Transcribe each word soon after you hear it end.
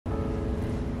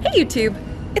Hey YouTube,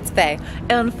 it's Faye,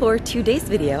 and for today's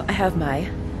video I have my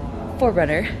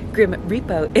 4Runner Grim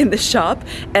Repo in the shop,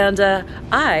 and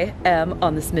I am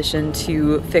on this mission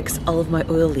to fix all of my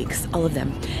oil leaks, all of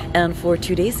them. And for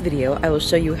today's video I will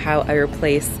show you how I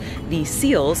replace the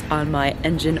seals on my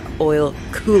engine oil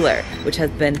cooler, which has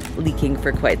been leaking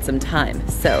for quite some time.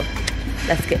 So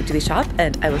let's get into the shop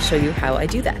and I will show you how I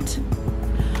do that.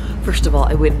 First of all,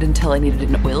 I waited until I needed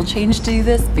an oil change to do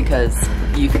this because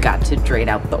you've got to drain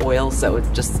out the oil, so it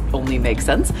just only makes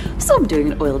sense. So I'm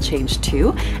doing an oil change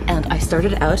too, and I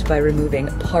started out by removing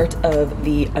part of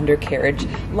the undercarriage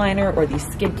liner or the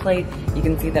skid plate. You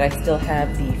can see that I still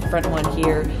have the front one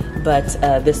here, but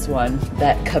this one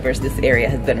that covers this area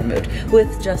has been removed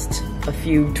with just a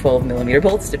few 12mm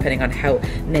bolts, depending on how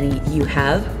many you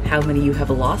have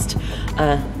lost.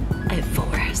 I have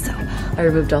 4, so I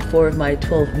removed all 4 of my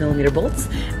 12mm bolts,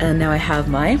 and now I have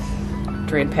my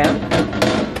drain pan, and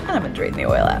I'm gonna drain the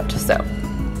oil out. So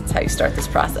that's how you start this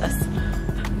process.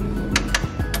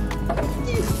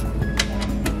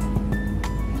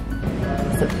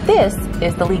 So this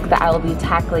is the leak that I will be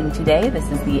tackling today.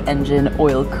 This is the engine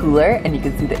oil cooler, and you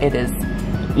can see that it is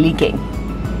leaking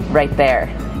right there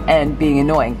and being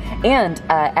annoying. And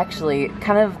actually,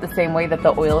 kind of the same way that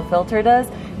the oil filter does,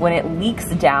 when it leaks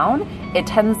down,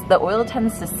 the oil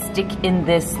tends to stick in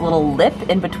this little lip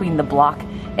in between the block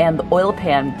and the oil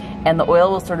pan, and the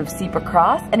oil will sort of seep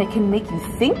across, and it can make you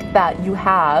think that you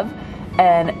have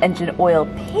an engine oil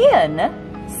pan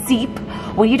seep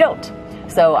when you don't.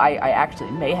 So I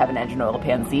actually may have an engine oil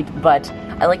pan seep, but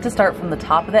I like to start from the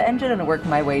top of the engine and work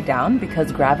my way down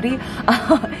because gravity.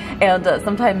 And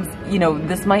sometimes, you know,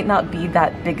 this might not be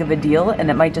that big of a deal,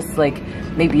 and it might just like,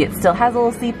 maybe it still has a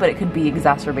little seep, but it could be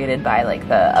exacerbated by like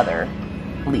the other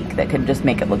leak that could just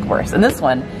make it look worse. And this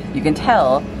one, you can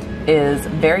tell, is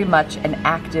very much an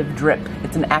active drip.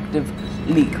 It's an active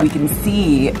leak. We can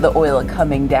see the oil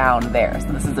coming down there.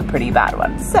 So this is a pretty bad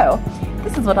one. So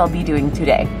this is what I'll be doing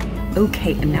today.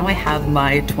 Okay, and now I have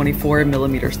my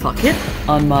 24mm socket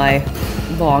on my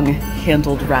long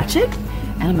handled ratchet,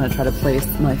 and I'm gonna try to place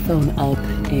my phone up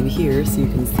in here so you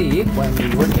can see what I'm gonna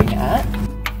be working at.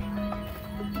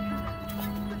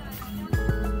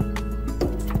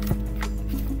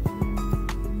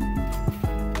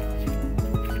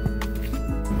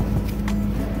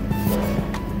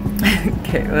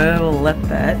 Okay, we'll let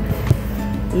that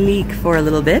leak for a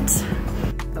little bit.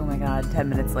 10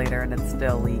 minutes later and it's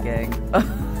still leaking.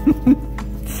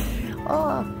 Oh,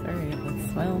 all right,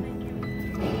 let's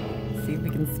see if we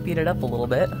can speed it up a little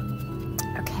bit.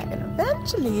 Okay, and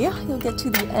eventually you'll get to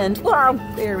the end. Wow,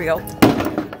 there we go.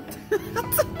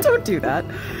 Don't do that.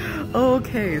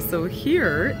 Okay, so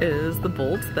here is the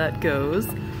bolt that goes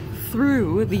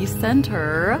through the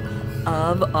center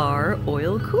of our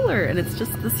oil cooler, and it's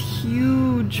just this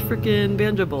huge freaking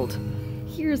banjo bolt.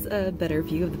 Here's a better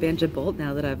view of the banjo bolt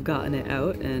now that I've gotten it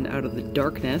out and out of the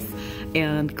darkness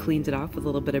and cleaned it off with a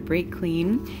little bit of brake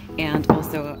clean. And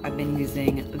also I've been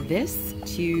using this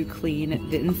to clean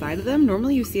the inside of them.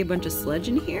 Normally you see a bunch of sludge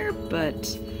in here,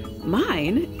 but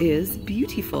mine is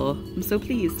beautiful. I'm so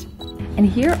pleased. And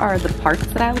here are the parts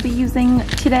that I will be using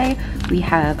today. We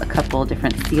have a couple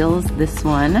different seals. This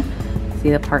one,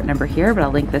 see the part number here, but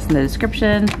I'll link this in the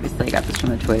description. Obviously I got this from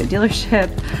the Toyota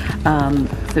dealership.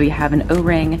 So we have an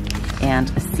O-ring and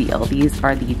a seal. These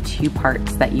are the 2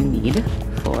 parts that you need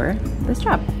for this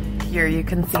job. Here you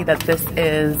can see that this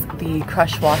is the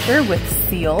crush washer with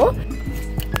seal.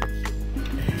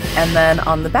 And then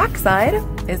on the back side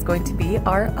is going to be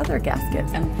our other gasket.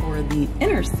 And for the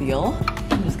inner seal,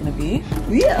 I'm just gonna be,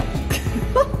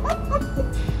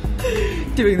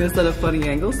 doing this at a funny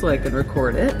angle so I can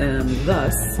record it and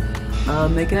thus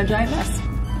making a giant mess.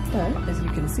 But as you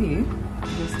can see,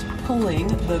 just pulling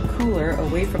the cooler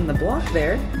away from the block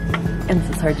there. And this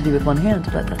is hard to do with one hand,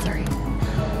 but that's all right.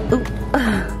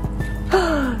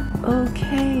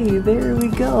 Okay, there we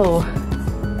go.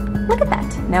 Look at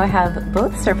that. Now I have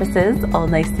both surfaces all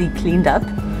nicely cleaned up.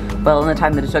 Well, in the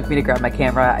time that it took me to grab my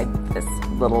camera, this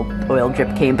little oil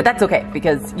drip came, but that's okay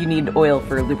because you need oil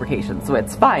for lubrication, so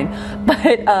it's fine.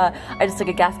 But I just took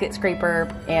a gasket scraper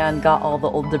and got all the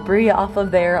old debris off of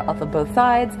there, off of both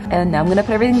sides, and now I'm gonna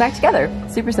put everything back together.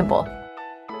 Super simple.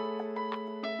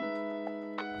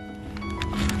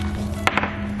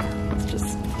 It's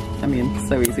just, I mean,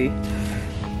 so easy.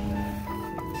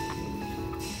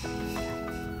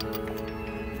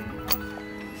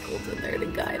 Bolts in there to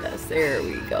guide us. There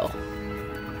we go.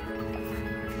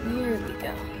 There we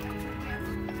go.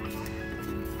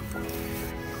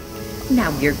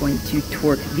 Now we are going to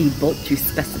torque the bolt to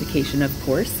specification, of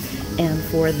course, and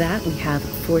for that we have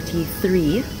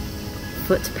 43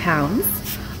 foot-pounds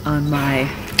on my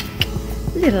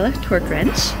little torque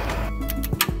wrench.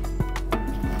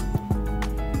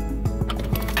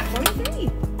 43.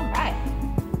 All right.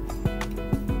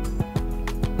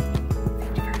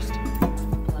 First,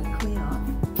 I'll clean off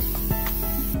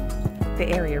the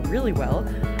area really well,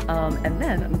 and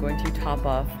then I'm going to top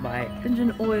off my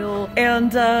engine oil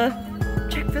and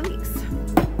check for leaks.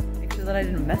 Make sure that I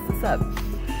didn't mess this up.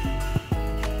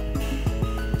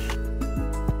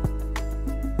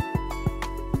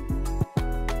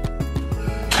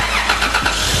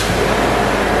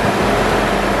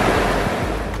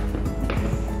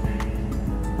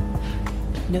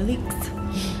 No leaks.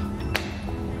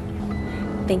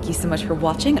 Thank you so much for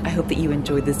watching. I hope that you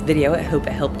enjoyed this video. I hope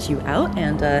it helped you out,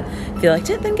 and if you liked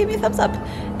it, then give me a thumbs up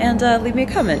and leave me a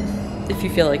comment if you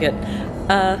feel like it.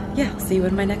 Yeah, I'll see you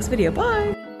in my next video.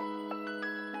 Bye!